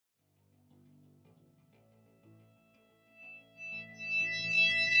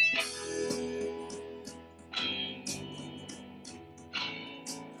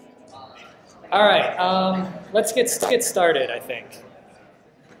All right, let's get started, I think.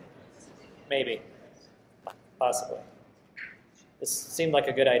 Maybe. Possibly. This seemed like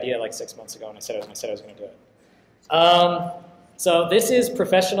a good idea like 6 months ago when I said I was going to do it. So this is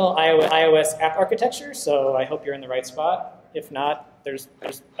professional iOS app architecture, so I hope you're in the right spot. If not, there's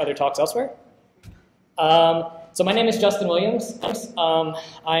other talks elsewhere. So my name is Justin Williams.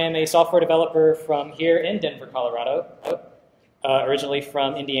 I am a software developer from here in Denver, Colorado. Originally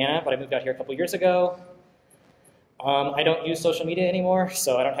from Indiana, but I moved out here a couple years ago. I don't use social media anymore,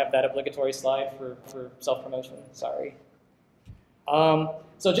 so I don't have that obligatory slide for self-promotion. Sorry.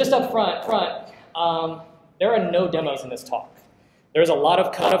 So just up front, there are no demos in this talk. There's a lot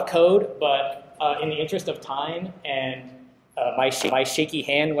of code, but in the interest of time and my shaky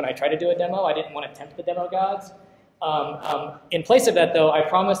hand when I try to do a demo, I didn't want to tempt the demo gods. In place of that, though, I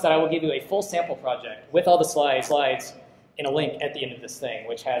promise that I will give you a full sample project with all the slides in a link at the end of this thing,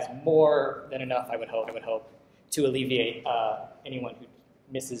 which has more than enough, I would hope, to alleviate anyone who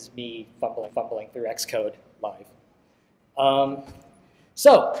misses me fumbling through Xcode live.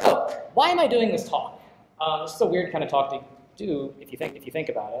 So why am I doing this talk? This is a weird kind of talk to do if you think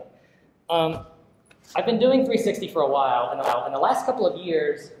about it. I've been doing 360 for a while, and in the last couple of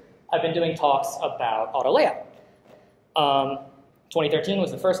years, I've been doing talks about auto layout. 2013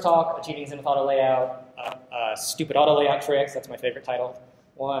 was the first talk, Achieving Zen with Auto Layout, Stupid Auto Layout Tricks, that's my favorite title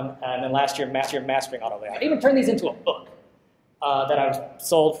one, and then last year, Mastering Auto Layout. I even turned these into a book that I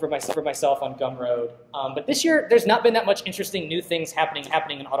sold for myself on Gumroad. But this year, there's not been that much interesting new things happening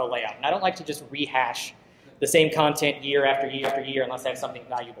in auto layout, and I don't like to just rehash the same content year after year after year unless I have something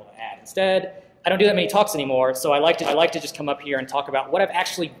valuable to add. Instead, I don't do that many talks anymore, so I like to just come up here and talk about what I've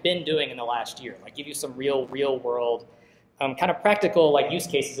actually been doing in the last year, like give you some real world, kind of practical like use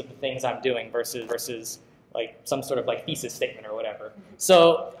cases of the things I'm doing versus like some sort of like thesis statement or whatever.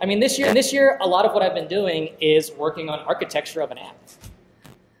 So I mean, this year, a lot of what I've been doing is working on architecture of an app.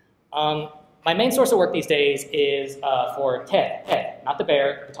 My main source of work these days is for TED, not the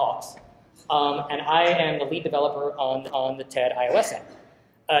bear, the talks. And I am the lead developer on the TED iOS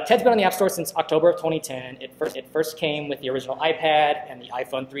app. TED's been on the App Store since October of 2010. It first came with the original iPad and the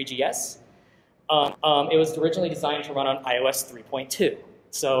iPhone 3GS. It was originally designed to run on iOS 3.2.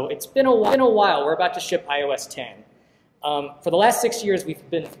 So it's been a while. We're about to ship iOS 10. For the last 6 years, we've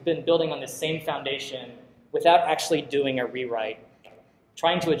been building on this same foundation without actually doing a rewrite,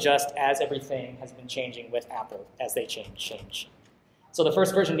 trying to adjust as everything has been changing with Apple as they change. So the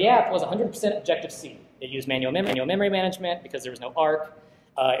first version of the app was 100% Objective-C. It used manual memory management because there was no ARC.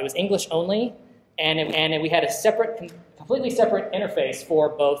 It was English only, and we had a completely separate interface for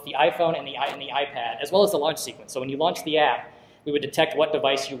both the iPhone and the iPad, as well as the launch sequence. So when you launch the app, we would detect what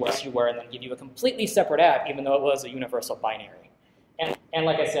device you were and then give you a completely separate app, even though it was a universal binary. And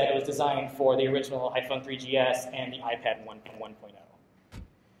like I said, it was designed for the original iPhone 3GS and the iPad 1.0.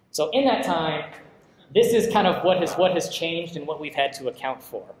 So in that time, this is kind of what has changed and what we've had to account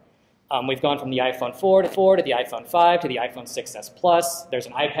for. We've gone from the iPhone 4 to the iPhone 5 to the iPhone 6s Plus. There's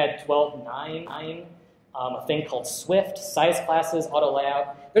an iPad 12.9, a thing called Swift, size classes, auto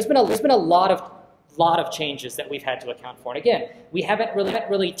layout. There's been a lot of changes that we've had to account for. And again, we haven't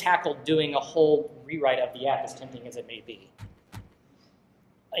really tackled doing a whole rewrite of the app, as tempting as it may be.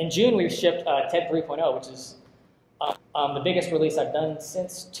 In June, we shipped TED 3.0, which is the biggest release I've done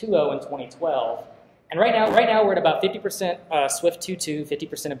since 2.0 in 2012. And right now we're at about 50% Swift 2.2,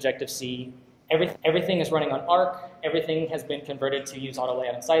 50% Objective-C. Everything is running on ARC. Everything has been converted to use auto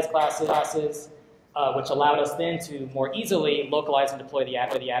layout and size classes, which allowed us then to more easily localize and deploy the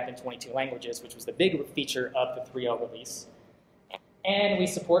app in 22 languages, which was the big feature of the 3.0 release. And we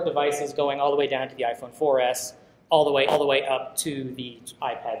support devices going all the way down to the iPhone 4S, all the way up to the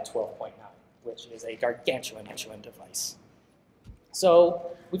iPad 12.9, which is a gargantuan device.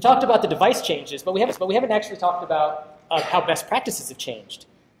 So we've talked about the device changes, but we haven't actually talked about how best practices have changed.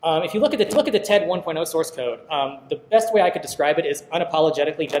 If you look at the TED 1.0 source code, the best way I could describe it is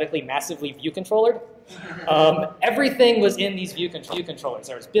unapologetically massively view controllered. Everything was in these view controllers.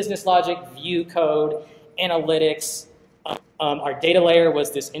 There was business logic, view code, analytics. Our data layer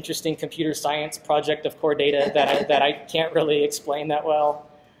was this interesting computer science project of core data that I can't really explain that well.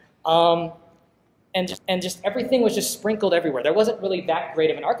 And just everything was just sprinkled everywhere. There wasn't really that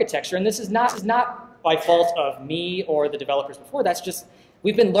great of an architecture, and this is not by fault of me or the developers before. That's just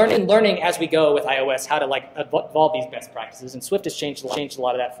we've been learning as we go with iOS how to like evolve these best practices, and Swift has changed a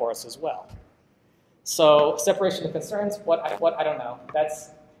lot of that for us as well. So separation of concerns, what I don't know.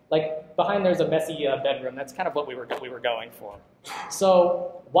 That's like behind there's a messy bedroom. That's kind of what we were going for.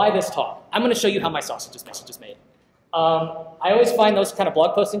 So why this talk? I'm going to show you how my sausage is made. I always find those kind of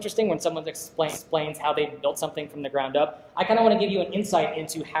blog posts interesting when someone explains how they built something from the ground up. I kind of want to give you an insight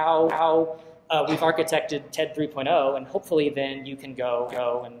into how we've architected TED 3.0, and hopefully then you can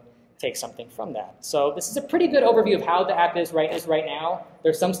go and take something from that. So this is a pretty good overview of how the app is right now.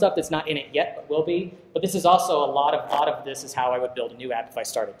 There's some stuff that's not in it yet, but will be. But this is also a lot of this is how I would build a new app if I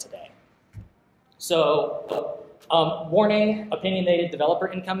started today. So warning, opinionated developer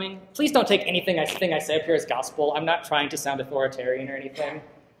incoming. Please don't take anything I say up here as gospel. I'm not trying to sound authoritarian or anything.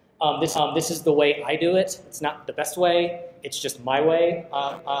 This is the way I do it. It's not the best way. It's just my way.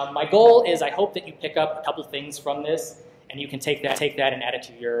 My goal is I hope that you pick up a couple things from this, and you can take that and add it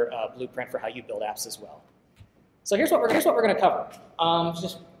to your blueprint for how you build apps as well. So here's what we're going to cover.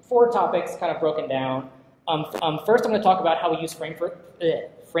 Just 4 topics kind of broken down. First, I'm going to talk about how we use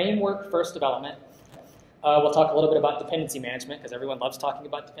framework-first development. We'll talk a little bit about dependency management, because everyone loves talking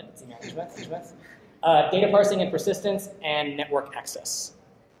about dependency management. Data parsing and persistence, and network access.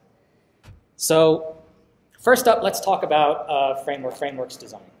 So first up, let's talk about frameworks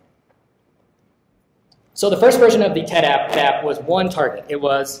design. So the first version of the TED app was one target. It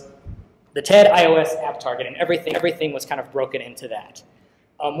was the TED iOS app target, and everything was kind of broken into that.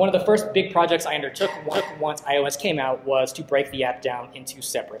 One of the first big projects I undertook once iOS came out was to break the app down into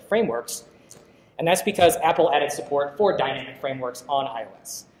separate frameworks. And that's because Apple added support for dynamic frameworks on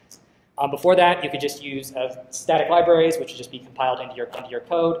iOS. Before that, you could just use static libraries, which would just be compiled into your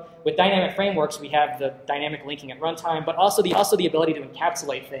code. With dynamic frameworks, we have the dynamic linking at runtime, but also the ability to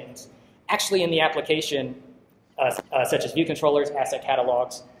encapsulate things actually in the application, such as view controllers, asset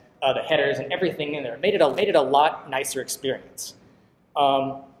catalogs, the headers, and everything in there. It made it a lot nicer experience.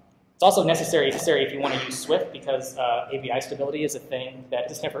 It's also necessary if you want to use Swift, because API stability is a thing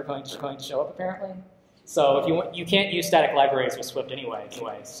that is never going to show up apparently. So if you can't use static libraries with Swift anyway.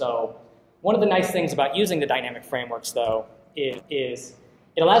 So one of the nice things about using the dynamic frameworks, though, is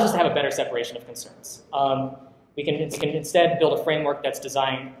it allows us to have a better separation of concerns. We can instead build a framework that's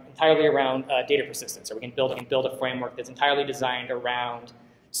designed entirely around data persistence, or we can build a framework that's entirely designed around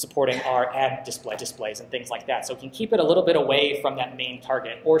supporting our ad displays and things like that. So we can keep it a little bit away from that main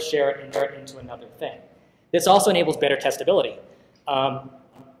target or share it into another thing. This also enables better testability.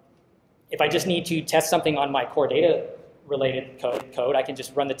 If I just need to test something on my core data-related code, I can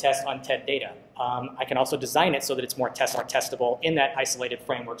just run the test on TED data. I can also design it so that it's more testable in that isolated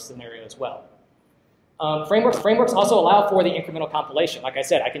framework scenario as well. Frameworks also allow for the incremental compilation. Like I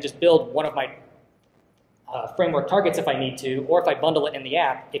said, I can just build one of my framework targets if I need to, or if I bundle it in the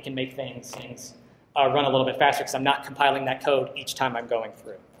app, it can make things run a little bit faster because I'm not compiling that code each time I'm going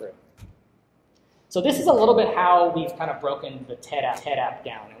through. So this is a little bit how we've kind of broken the TED app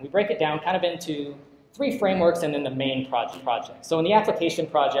down. And we break it down kind of into 3 frameworks and then the main project. So in the application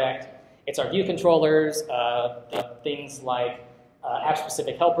project, it's our view controllers, things like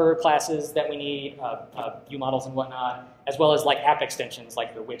app-specific helper classes that we need, view models and whatnot, as well as like app extensions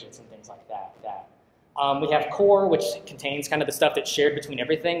like your widgets and things like that. We have core, which contains kind of the stuff that's shared between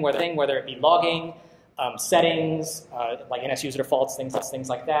everything, whether it be logging, settings, like NS user defaults, things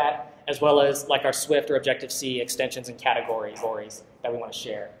like that, as well as like our Swift or Objective-C extensions and categories that we want to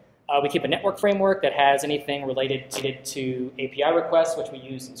share. We keep a network framework that has anything related to API requests, which we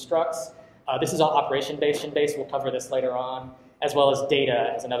use in structs. This is all operation-based. We'll cover this later on, as well as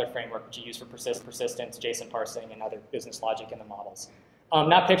data as another framework which you use for persistence, JSON parsing, and other business logic in the models.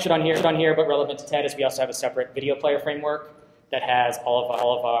 Not pictured on here, but relevant to TED is we also have a separate video player framework that has all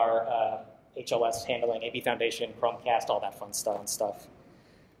of our HLS handling, AB Foundation, Chromecast, all that fun stuff.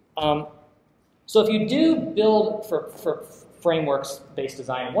 So if you do build for frameworks-based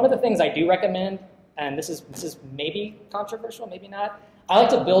design, one of the things I do recommend, and this is maybe controversial, maybe not, I like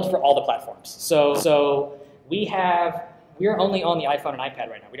to build for all the platforms. So we're only on the iPhone and iPad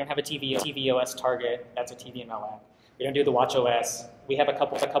right now. We don't have a tvOS target. That's a TVML app. We don't do the watchOS. We have a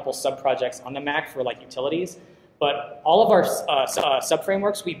couple sub-projects on the Mac for like utilities. But all of our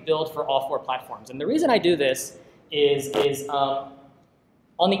sub-frameworks we build for all 4 platforms. And the reason I do this is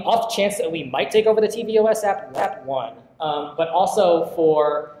on the off chance that we might take over the tvOS app 1, but also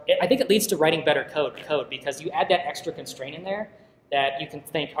I think it leads to writing better code because you add that extra constraint in there that you can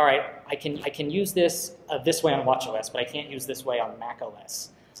think, all right, I can use this way on watchOS, but I can't use this way on macOS.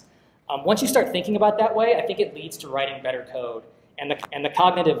 Once you start thinking about that way, I think it leads to writing better code. And the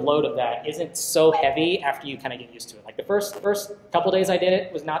cognitive load of that isn't so heavy after you kind of get used to it. Like the first couple days I did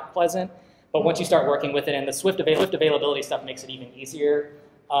it was not pleasant, but once you start working with it, and the Swift availability stuff makes it even easier,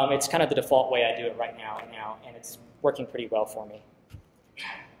 it's kind of the default way I do it right now, and it's working pretty well for me.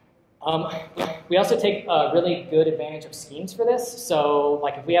 We also take a really good advantage of schemes for this. So,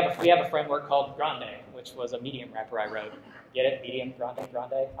 like if we have a framework called Grande, which was a Medium wrapper I wrote. Get it? Medium, Grande.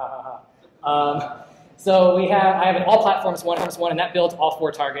 Ha ha ha. So I have an all platforms one, and that builds all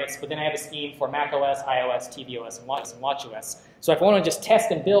 4 targets. But then I have a scheme for macOS, iOS, tvOS, and watchOS. So if I want to just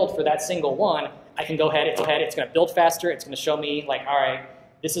test and build for that single one, I can go ahead. It's going to build faster. It's going to show me like, all right,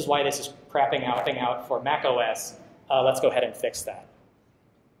 this is why this is crapping out for macOS. Let's go ahead and fix that.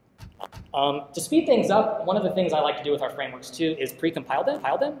 To speed things up, one of the things I like to do with our frameworks too is pre-compile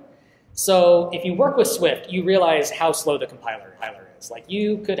them. So if you work with Swift, you realize how slow the compiler is. Like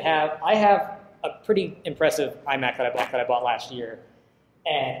I have a pretty impressive iMac that I bought last year,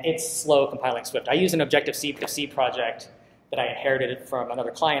 and it's slow compiling Swift. I use an Objective-C project that I inherited from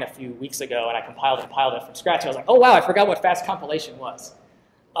another client a few weeks ago, and I compiled it from scratch. And I was like, oh wow, I forgot what fast compilation was.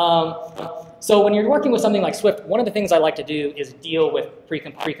 So when you're working with something like Swift, one of the things I like to do is deal with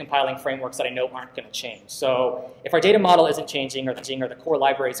pre-compiling frameworks that I know aren't going to change. So if our data model isn't changing or the core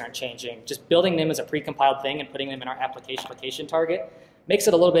libraries aren't changing, just building them as a pre-compiled thing and putting them in our application target makes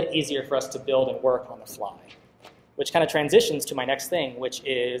it a little bit easier for us to build and work on the fly, which kind of transitions to my next thing, which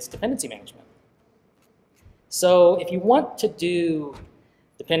is dependency management. So if you want to do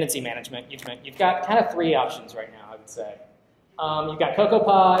dependency management, you've got kind of 3 options right now, I would say. You've got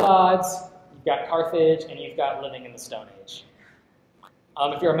CocoaPods, you've got Carthage, and you've got living in the Stone Age.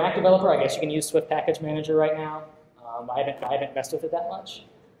 If you're a Mac developer, I guess you can use Swift Package Manager right now. I haven't messed with it that much.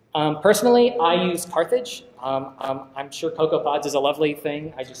 Personally, I use Carthage. I'm sure CocoaPods is a lovely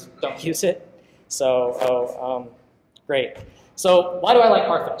thing. I just don't use it. So, great. So why do I like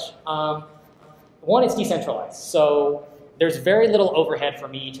Carthage? One, it's decentralized. So there's very little overhead for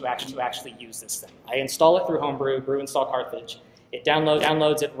me to actually use this thing. I install it through Homebrew, brew install Carthage. It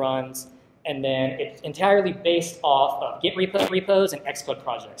downloads, it runs, and then it's entirely based off of Git repos and Xcode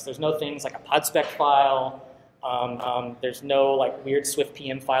projects. There's no things like a podspec file. There's no like weird Swift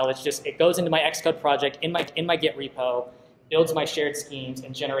PM file. It's just, it goes into my Xcode project in my Git repo, builds my shared schemes,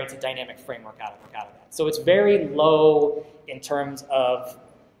 and generates a dynamic framework out of that. So it's very low in terms of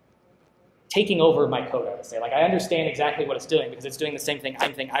taking over my code, I would say. Like I understand exactly what it's doing because it's doing the same thing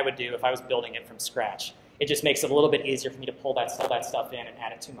I would do if I was building it from scratch. It just makes it a little bit easier for me to pull that stuff in and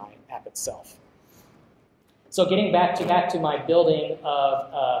add it to my app itself. So getting back to my building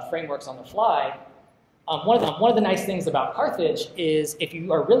of frameworks on the fly, one of the nice things about Carthage is if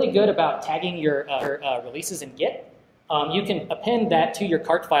you are really good about tagging your releases in Git, you can append that to your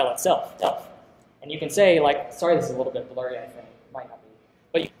cart file itself. And you can say, like, sorry, this is a little bit blurry, I think. Might not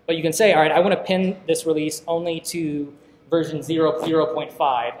be. But you can say, all right, I want to pin this release only to version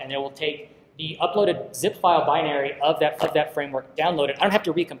 0.5, and it will take the uploaded zip file binary of that framework, download it. I don't have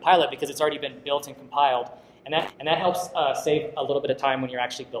to recompile it because it's already been built and compiled, and that helps save a little bit of time when you're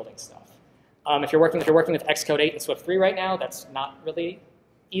actually building stuff. If you're working with Xcode 8 and Swift 3 right now, that's not really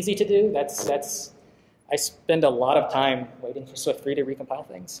easy to do. I spend a lot of time waiting for Swift 3 to recompile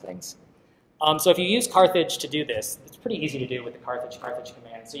things. So if you use Carthage to do this, it's pretty easy to do with the Carthage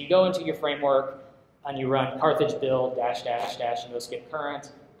command. So you go into your framework and you run Carthage build -- and go skip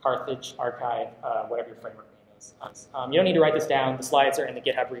current, Carthage archive, whatever your framework name is. You don't need to write this down. The slides are in the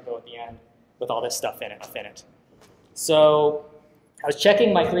GitHub repo at the end with all this stuff in it. So I was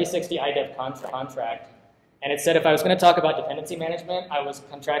checking my 360 IDEV contract, and it said if I was going to talk about dependency management, I was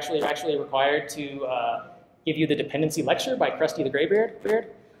contractually actually required to give you the dependency lecture by Krusty the Graybeard.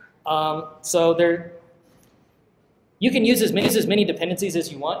 So you can use as many dependencies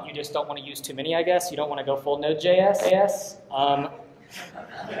as you want. You just don't want to use too many, I guess. You don't want to go full Node.js.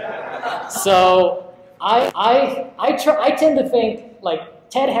 So I tend to think, like,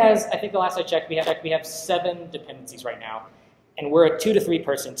 TED has, I think the last I checked, we have 7 dependencies right now, and we're a 2 to 3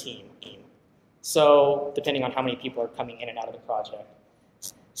 person team. So depending on how many people are coming in and out of the project.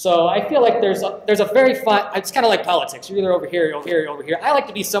 So I feel like there's a very fine, it's kind of like politics. You're either over here, over here, over here. I like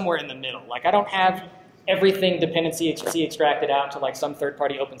to be somewhere in the middle. Like I don't have everything dependency extracted out to like some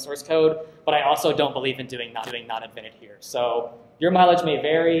third-party open source code, but I also don't believe in doing not invented here. So your mileage may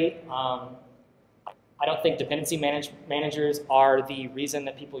vary. I don't think dependency managers are the reason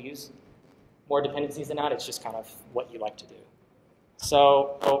that people use more dependencies than not. It's just kind of what you like to do.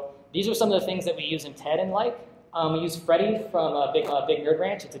 So these are some of the things that we use in TED and like. We use Freddy from Big Nerd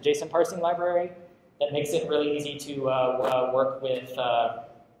Ranch. It's a JSON parsing library that makes it really easy to work with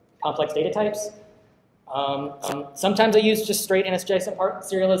complex data types. Sometimes I use just straight NSJSON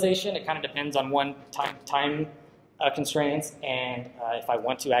serialization. It kind of depends on time constraints and if I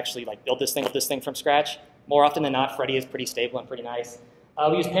want to actually like build this thing from scratch. More often than not, Freddy is pretty stable and pretty nice.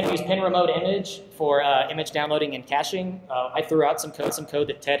 We use pin remote image for image downloading and caching. I threw out some code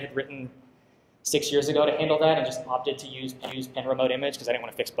that Ted had written 6 years ago to handle that, and just opted to use pin remote image because I didn't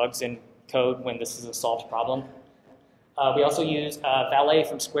want to fix bugs in code when this is a solved problem. We also use Valet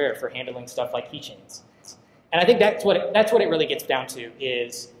from Square for handling stuff like keychains. And I think that's what it really gets down to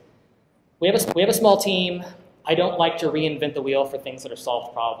is we have a small team. I don't like to reinvent the wheel for things that are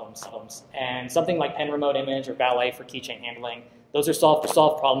solved problems. And something like pin remote image or Valet for keychain handling, those are solved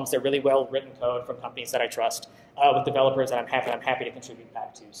problems. They're really well written code from companies that I trust with developers that I'm happy to contribute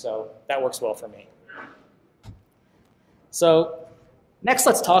back to. So that works well for me. So next,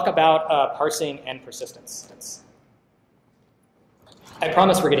 let's talk about parsing and persistence. I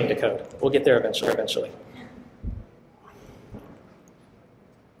promise we're getting to code. We'll get there eventually.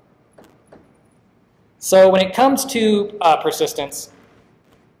 So when it comes to persistence,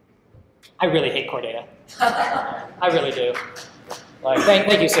 I really hate core data. I really do. Like,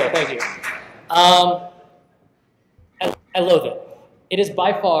 thank you, sir. Thank you. I loathe it. It is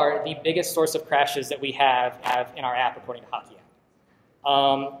by far the biggest source of crashes that we have in our app, according to Hockey App.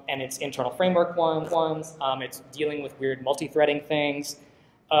 And it's internal framework ones. It's dealing with weird multi-threading things.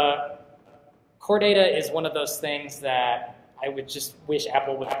 Core data is one of those things that I would just wish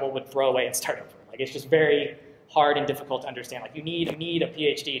Apple would throw away and start over. Like, it's just very hard and difficult to understand. Like, you need a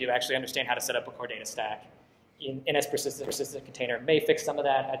PhD to actually understand how to set up a core data stack. NS persistent container may fix some of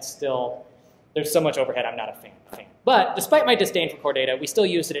that. There's so much overhead. I'm not a fan. But despite my disdain for core data, we still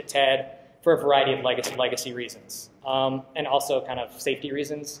use it at TED for a variety of legacy reasons, and also kind of safety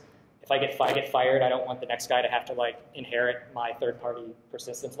reasons. If I get fired, I don't want the next guy to have to inherit my third-party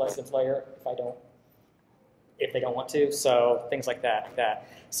persistence layer if they don't want to. So things like that.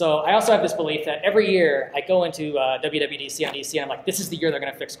 So I also have this belief that every year I go into WWDC and I'm like, this is the year they're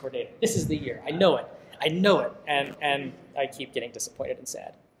going to fix core data. This is the year. I know it. And I keep getting disappointed and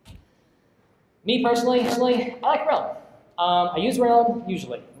sad. Me personally, I like Realm. I use Realm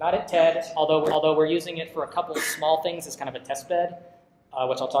usually, not at TED, although we're using it for a couple of small things as kind of a test bed,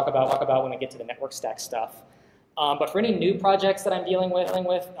 which I'll talk about when we get to the network stack stuff. But for any new projects that I'm dealing with,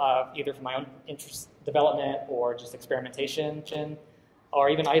 either for my own interest development or just experimentation, or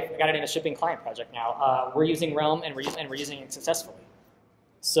even I got it in a shipping client project now, we're using Realm and we're using it successfully.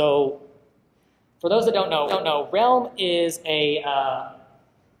 So for those that don't know, Realm is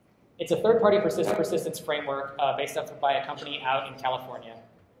it's a third-party persistence framework based by a company out in California.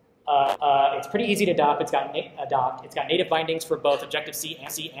 It's pretty easy to adopt. It's got native bindings for both Objective-C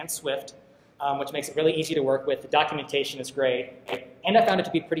and Swift, which makes it really easy to work with. The documentation is great, and I found it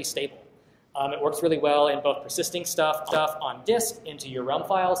to be pretty stable. It works really well in both persisting stuff on disk into your Realm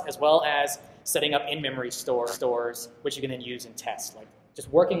files, as well as setting up in-memory stores, which you can then use in tests. Just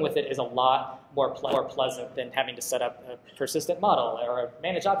working with it is a lot more pleasant than having to set up a persistent model or a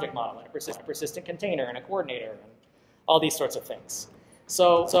managed object model and a persistent container and a coordinator and all these sorts of things.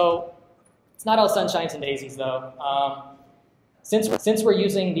 So it's not all sunshines and daisies though. Since we're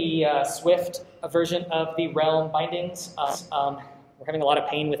using the Swift version of the Realm bindings, we're having a lot of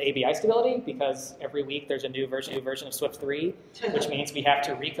pain with ABI stability because every week there's a new version of Swift 3, which means we have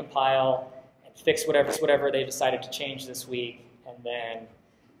to recompile and fix whatever they decided to change this week, and then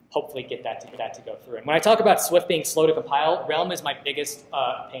hopefully get that to go through. And when I talk about Swift being slow to compile, Realm is my biggest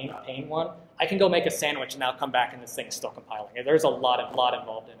pain one. I can go make a sandwich and I'll come back and this thing is still compiling. There's a lot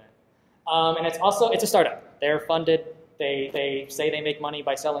involved in it. And it's a startup. They're funded. They say they make money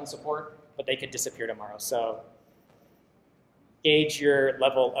by selling support, but they could disappear tomorrow. So gauge your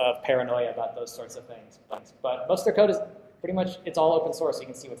level of paranoia about those sorts of things. But most of their code is pretty much, it's all open source, so you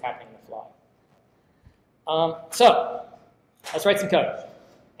can see what's happening on the fly. So let's write some code.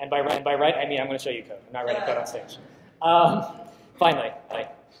 And by write, I mean I'm going to show you code. I'm not writing code on stage. Finally.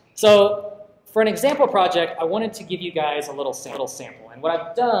 So for an example project, I wanted to give you guys a little sample. And what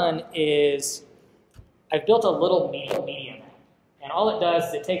I've done is I've built a little medium app. And all it does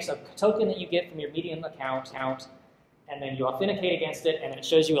is it takes a token that you get from your Medium account, and then you authenticate against it, and then it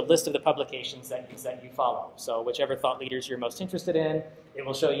shows you a list of the publications that you follow. So whichever thought leaders you're most interested in, it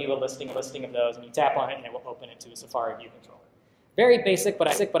will show you a listing of those, and you tap on it, and it will open it to a Safari view controller. Very basic, but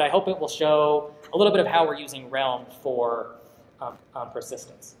I hope it will show a little bit of how we're using Realm for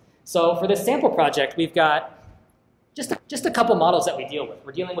persistence. So for this sample project, we've got just a couple models that we deal with.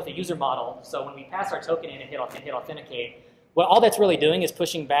 We're dealing with a user model, so when we pass our token in and hit authenticate, well, all that's really doing is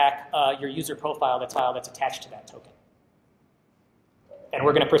pushing back your user profile that's attached to that token. And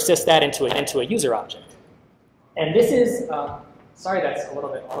we're going to persist that into a user object. And this is, sorry that's a little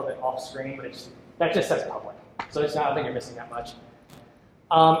bit off screen, but that just says public. So I don't think you're missing that much.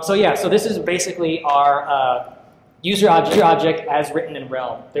 So this is basically our user object as written in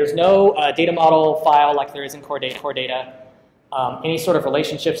Realm. There's no data model file like there is in core data. Any sort of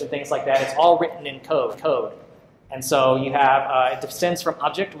relationships and things like that, it's all written in code. And so you have, it descends from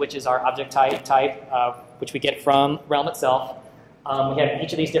object, which is our object type, which we get from Realm itself. We have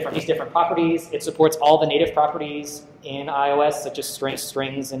each of these different properties. It supports all the native properties in iOS, such as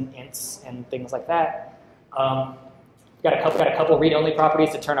strings and ints and things like that. We've got a couple read-only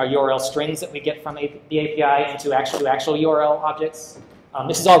properties to turn our URL strings that we get from the API into actual URL objects.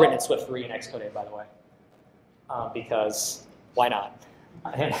 This is all written in Swift 3 and Xcode, by the way, because why not?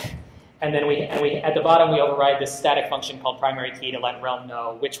 And then we at the bottom we override this static function called primary key to let Realm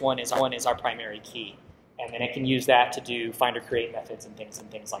know which one is our primary key, and then it can use that to do find or create methods and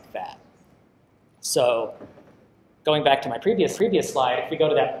things like that. So, going back to my previous slide, if we go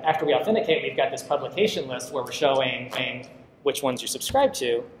to that after we authenticate, we've got this publication list where we're showing which ones you're subscribed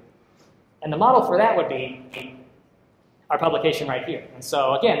to, and the model for that would be our publication right here. And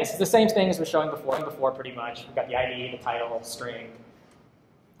so again, this is the same thing as we're showing before pretty much. We've got the ID, the title, string,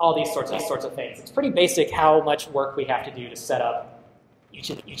 all these sorts of things. It's pretty basic how much work we have to do to set up each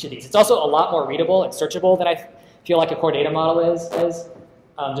of these. It's also a lot more readable and searchable than I feel like a core data model is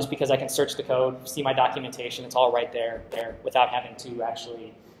just because I can search the code, see my documentation, it's all right there without having to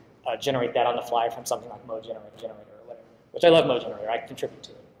actually generate that on the fly from something like Mode Generator or whatever, which I love Mode Generator, I contribute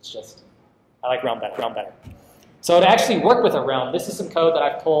to it. It's just, I like Realm better. So to actually work with a Realm, this is some code that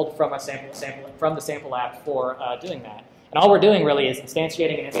I've pulled from from the sample app for doing that. And all we're doing really is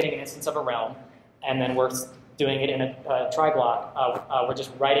instantiating an instance of a Realm, and then we're doing it in a try block. We're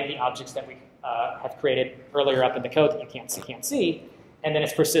just writing the objects that we have created earlier up in the code that you can't see, and then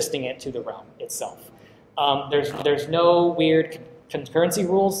it's persisting it to the Realm itself. There's no weird concurrency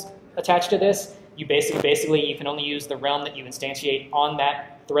rules attached to this. You basically you can only use the Realm that you instantiate on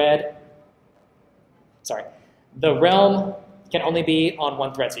that thread. Sorry. The Realm can only be on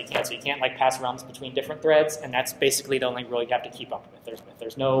one thread, so you can't like pass realms between different threads, and that's basically the only rule you have to keep up with.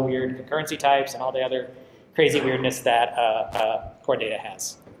 There's no weird concurrency types and all the other crazy weirdness that core data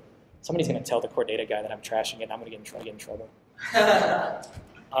has. Somebody's going to tell the core data guy that I'm trashing it, and I'm going to get in trouble.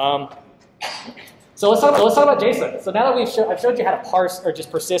 So let's talk about JSON. So now that I've showed you how to parse or just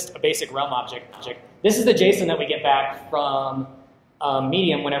persist a basic Realm object. This is the JSON that we get back from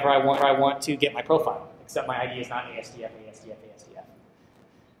Medium whenever I want to get my profile. Except my ID is not ASDF.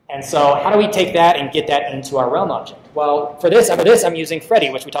 And so how do we take that and get that into our Realm object? Well, for this I'm using Freddy,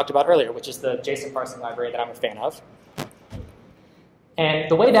 which we talked about earlier, which is the JSON parsing library that I'm a fan of.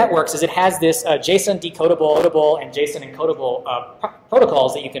 And the way that works is it has this JSON decodable and JSON encodable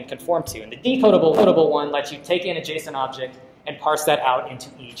protocols that you can conform to. And the decodable one lets you take in a JSON object and parse that out into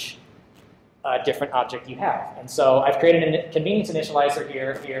each different object you have. And so I've created a convenience initializer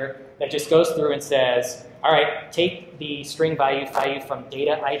here that just goes through and says, all right, take the string value from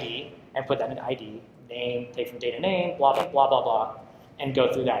data ID and put that in ID, name, take from data name, blah, blah, blah, blah, blah, and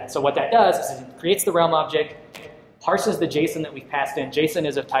go through that. So what that does is it creates the Realm object, parses the JSON that we've passed in. JSON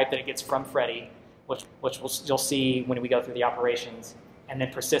is of type that it gets from Freddy, which you'll see when we go through the operations, and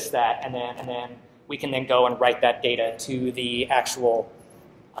then persists that, and then we can then go and write that data to the actual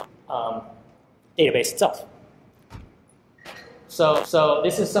database itself. So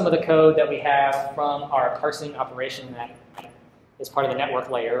this is some of the code that we have from our parsing operation that is part of the network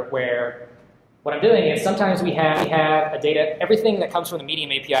layer, where what I'm doing is sometimes we have a data, everything that comes from the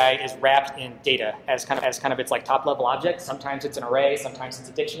Medium API is wrapped in data as kind of its like top level object. Sometimes it's an array, sometimes it's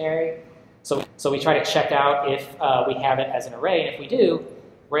a dictionary. So we try to check out if we have it as an array, and if we do,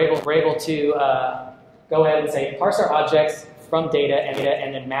 we're able to go ahead and say parse our objects from data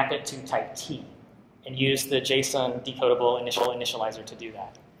and then map it to type T, and use the JSON decodable initializer to do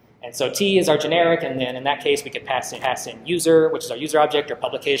that. And so T is our generic, and then in that case we could pass in user, which is our user object, or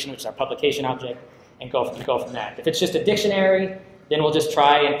publication, which is our publication object, and go from that. If it's just a dictionary, then we'll just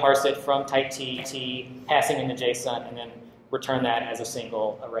try and parse it from type T, passing in the JSON, and then return that as a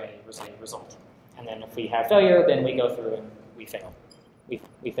single array result. And then if we have failure, then we go through and we fail.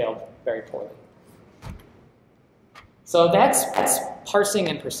 We failed very poorly. So that's parsing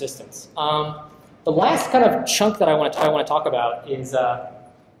and persistence. The last kind of chunk that I want to talk about is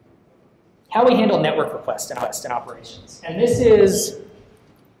how we handle network requests in operations. And this is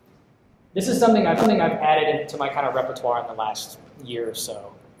something I've added into my kind of repertoire in the last year or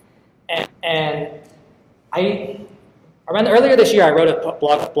so. And earlier this year I wrote a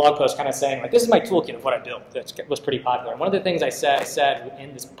blog post kind of saying, like, this is my toolkit of what I built. That was pretty popular. And one of the things I said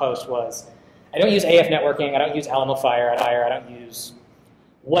in this post was, I don't use AF networking, I don't use Alamofire, I don't use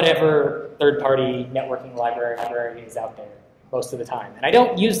whatever third-party networking library is out there most of the time. And I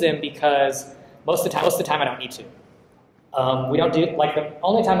don't use them because most of the time I don't need to. We don't do, like the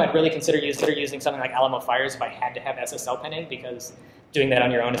only time I'd really consider using something like Alamo Fires if I had to have SSL pinning, because doing that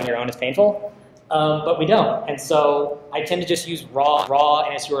on your own is painful. But we don't, and so I tend to just use raw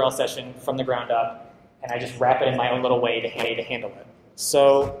NSURL session from the ground up, and I just wrap it in my own little way to handle it.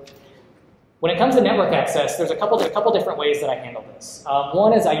 So when it comes to network access, there's a couple different ways that I handle this.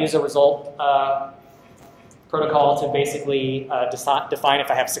 One is I use a result protocol to basically define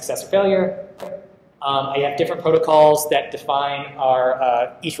if I have success or failure. I have different protocols that define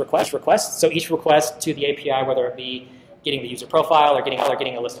our each request. So each request to the API, whether it be getting the user profile or getting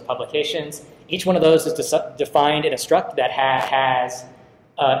a list of publications, each one of those is defined in a struct that has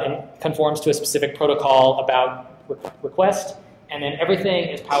and conforms to a specific protocol about request, and then everything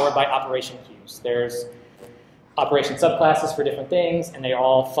is powered by operation queues. There's operation subclasses for different things, and they're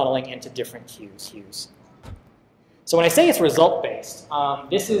all funneling into different queues. So when I say it's result-based,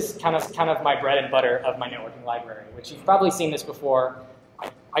 this is kind of my bread and butter of my networking library, which you've probably seen this before.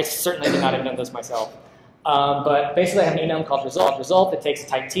 I certainly did not invent this myself. But basically I have an enum called result that takes a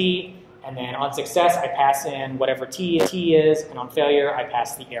type T, and then on success I pass in whatever T is, and on failure I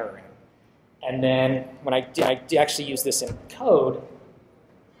pass the error in. And then when I actually use this in code,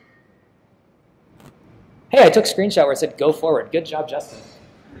 hey, I took a screenshot where it said go forward. Good job, Justin.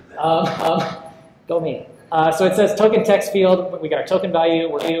 Go me. So it says token text field. We got our token value.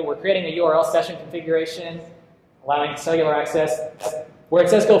 We're creating a URL session configuration, allowing cellular access. Where it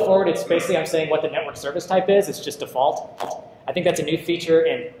says go forward, it's basically I'm saying what the network service type is. It's just default. I think that's a new feature,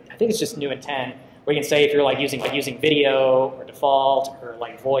 and I think it's just new in 10, where you can say if you're like using video or default or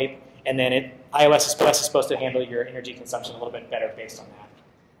like VoIP, and then iOS is supposed to handle your energy consumption a little bit better based on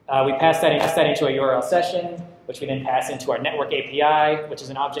that. We pass that into a URL session, which we then pass into our network API, which is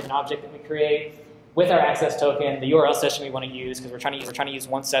an object that we create. With our access token, the URL session we want to use, because we're trying to use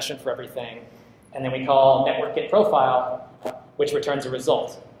one session for everything, and then we call network get profile, which returns a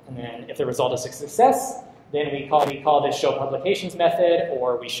result. And then if the result is a success, then we call this show publications method,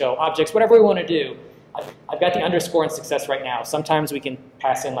 or we show objects, whatever we want to do. I've got the underscore in success right now. Sometimes we can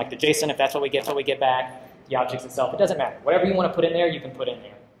pass in like the JSON if that's what we get back, the objects itself. It doesn't matter. Whatever you want to put in there, you can put in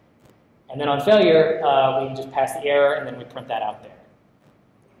there. And then on failure, we can just pass the error, and then we print that out there.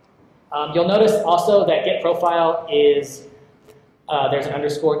 You'll notice also that get profile is, there's an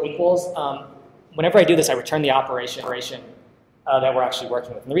underscore equals. Whenever I do this, I return the operation that we're actually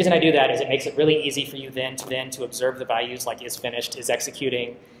working with. And the reason I do that is it makes it really easy for you then to observe the values like is finished, is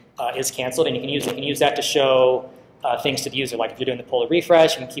executing, is canceled, and you can use that to show things to the user. Like if you're doing the polar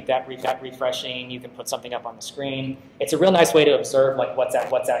refresh, you can keep that refreshing. You can put something up on the screen. It's a real nice way to observe like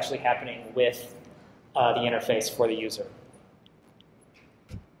what's actually happening with the interface for the user.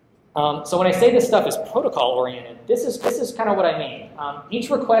 So when I say this stuff is protocol-oriented, this is kind of what I mean. Each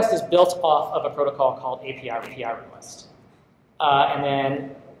request is built off of a protocol called API request. And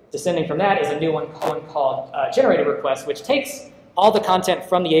then descending from that is a new one called generated request, which takes all the content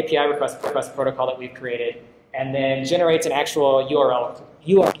from the API request protocol that we've created and then generates an actual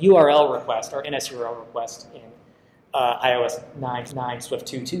URL request, or NSURL request in iOS 9 Swift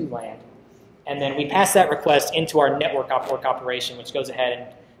 2.2 land. And then we pass that request into our network operation, which goes ahead and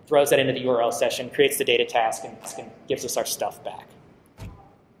throws that into the URL session, creates the data task, and gives us our stuff back.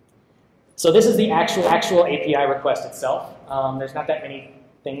 So this is the actual API request itself. There's not that many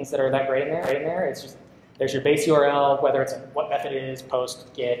things that are that great in there. It's just there's your base URL, whether it's what method it is,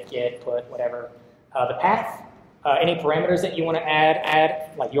 post, get, put, whatever. The path, any parameters that you want to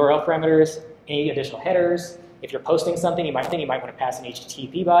add like URL parameters, any additional headers. If you're posting something, you might want to pass an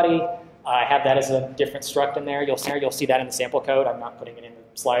HTTP body. I have that as a different struct in there. You'll see that in the sample code. I'm not putting it in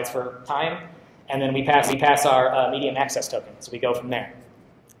the slides for time. And then we pass our medium access token. So we go from there.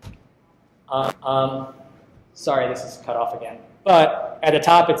 Sorry, this is cut off again. But at the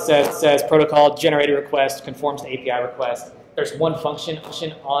top it says protocol generated request conforms to API request. There's one function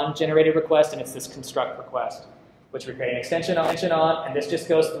on generated request, and it's this construct request, which we create an extension on, and this just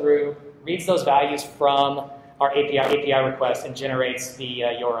goes through, reads those values from our API request and generates the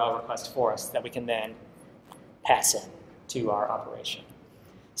URL request for us that we can then pass in to our operation.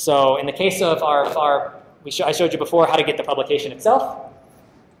 So in the case of I showed you before how to get the publication itself.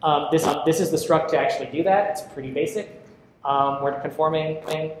 This is the struct to actually do that. It's pretty basic. We're conforming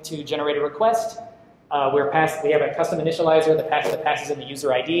to generated request. We have a custom initializer that passes in the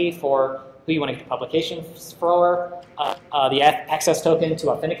user ID for who you want to get the publication for, the access token to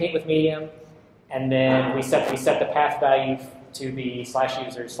authenticate with Medium, and then we set the path value to be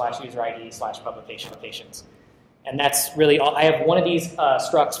 /user ID /publications. And that's really all. I have one of these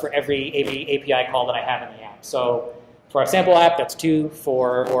structs for every API call that I have in the app. So For our sample app, that's 2.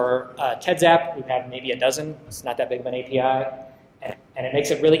 For TED's app, we have maybe a dozen. It's not that big of an API. And it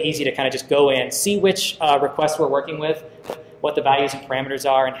makes it really easy to kind of just go in, see which requests we're working with, what the values and parameters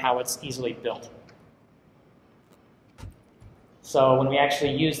are, and how it's easily built. So when we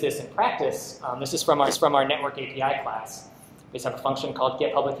actually use this in practice, this is from our network API class. We just have a function called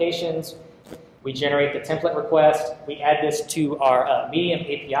getPublications. We generate the template request. We add this to our medium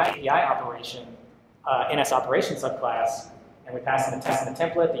API operation, NS operation subclass, and we pass in the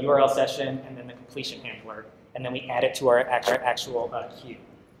template, the URL session, and then the completion handler. And then we add it to our actual queue.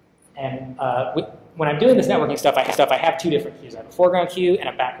 And when I'm doing this networking stuff, I have 2 different queues. I have a foreground queue and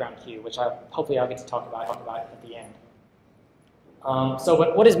a background queue, which hopefully I'll get to talk about at the end.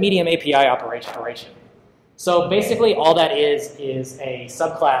 So what is medium API operation? So basically all that is a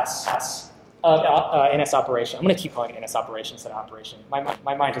subclass of NS operation. I'm going to keep calling it NS operation instead of operation.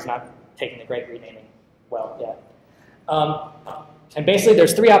 My mind has not taken the great renaming well yet. And basically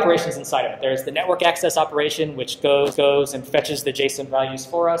there's 3 operations inside of it. There's the network access operation, which goes and fetches the JSON values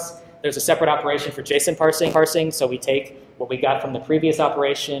for us. There's a separate operation for JSON parsing. So we take what we got from the previous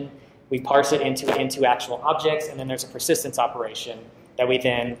operation, we parse it into actual objects, and then there's a persistence operation that we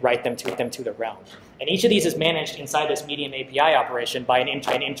then write them to the realm. And each of these is managed inside this medium API operation by an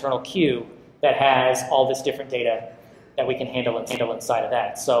internal queue that has all this different data that we can handle inside of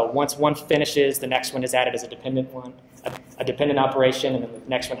that. So once one finishes, the next one is added as a dependent one, a dependent operation, and then the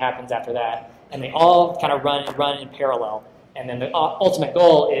next one happens after that. And they all kind of run in parallel. And then the ultimate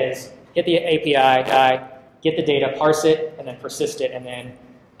goal is hit the API, get the data, parse it, and then persist it, and then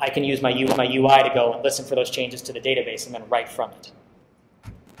I can use my UI to go and listen for those changes to the database and then write from it.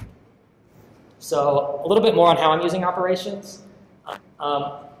 So a little bit more on how I'm using operations.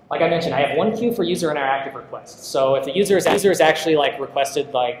 Like I mentioned, I have one queue for user interactive requests. So if the user is actually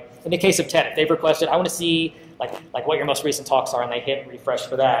requested, in the case of TED, if they've requested, I want to see like what your most recent talks are, and they hit refresh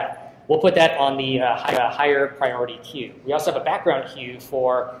for that, we'll put that on the higher priority queue. We also have a background queue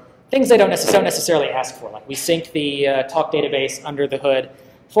for things they don't necessarily ask for. Like we sync the talk database under the hood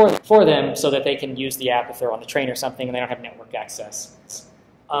for them so that they can use the app if they're on the train or something and they don't have network access.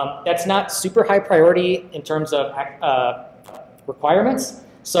 That's not super high priority in terms of requirements,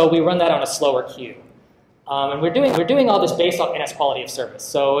 so we run that on a slower queue. And we're doing all this based on NS quality of service.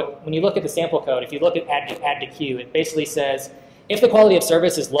 So when you look at the sample code, if you look at add to queue, it basically says if the quality of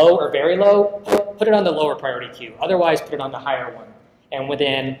service is low or very low, put it on the lower priority queue. Otherwise, put it on the higher one. And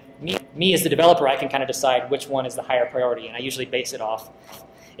within me as the developer, I can kind of decide which one is the higher priority, and I usually base it off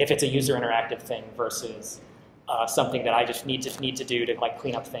if it's a user interactive thing versus something that I just need to do to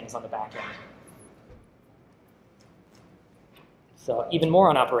clean up things on the back end. So even more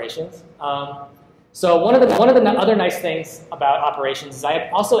on operations. So one of the other nice things about operations is I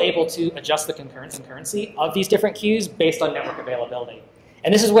am also able to adjust the concurrency of these different queues based on network availability.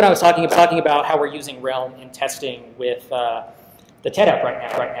 And this is what I was talking about how we're using Realm in testing with the TED app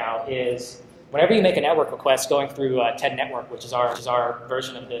right now is whenever you make a network request going through TED Network, which is our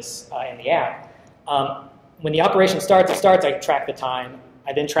version of this in the app, when the operation starts, I track the time.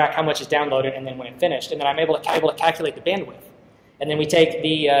 I then track how much is downloaded, and then when it finished, and then I'm able to calculate the bandwidth. And then we take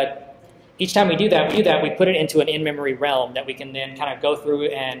the each time we do that, we put it into an in-memory realm that we can then kind of go through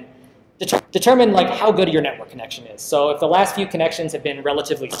and determine how good your network connection is. So if the last few connections have been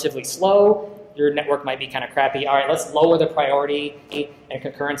relatively slow, your network might be kind of crappy. All right, let's lower the priority and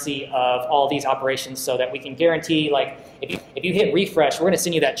concurrency of all these operations so that we can guarantee, if you hit refresh, we're going to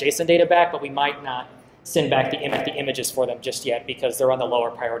send you that JSON data back, but we might not send back the images for them just yet because they're on the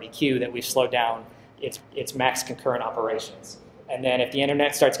lower priority queue that we've slowed down its max concurrent operations. And then if the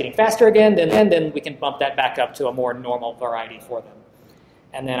internet starts getting faster again, then we can bump that back up to a more normal variety for them.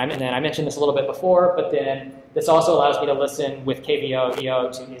 And then I mentioned this a little bit before, but then this also allows me to listen with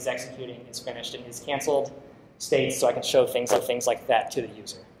KVO to is executing, is finished, and is canceled states, so I can show things like that to the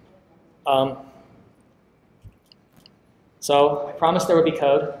user. So I promised there would be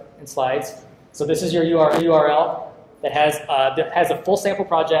code and slides. So this is your URL that has a full sample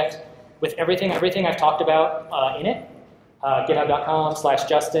project with everything I've talked about in it.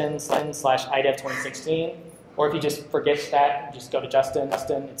 GitHub.com/Justin/IDEV2016. Or if you just forget that, just go to Justin.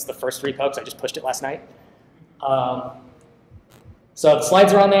 It's the first repos. I just pushed it last night. So the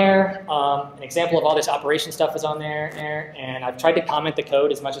slides are on there. An example of all this operation stuff is on there. And I've tried to comment the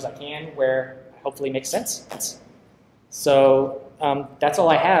code as much as I can where it hopefully makes sense. So that's all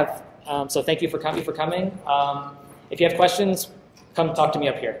I have. So thank you for coming. If you have questions, come talk to me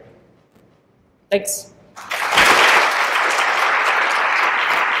up here. Thanks.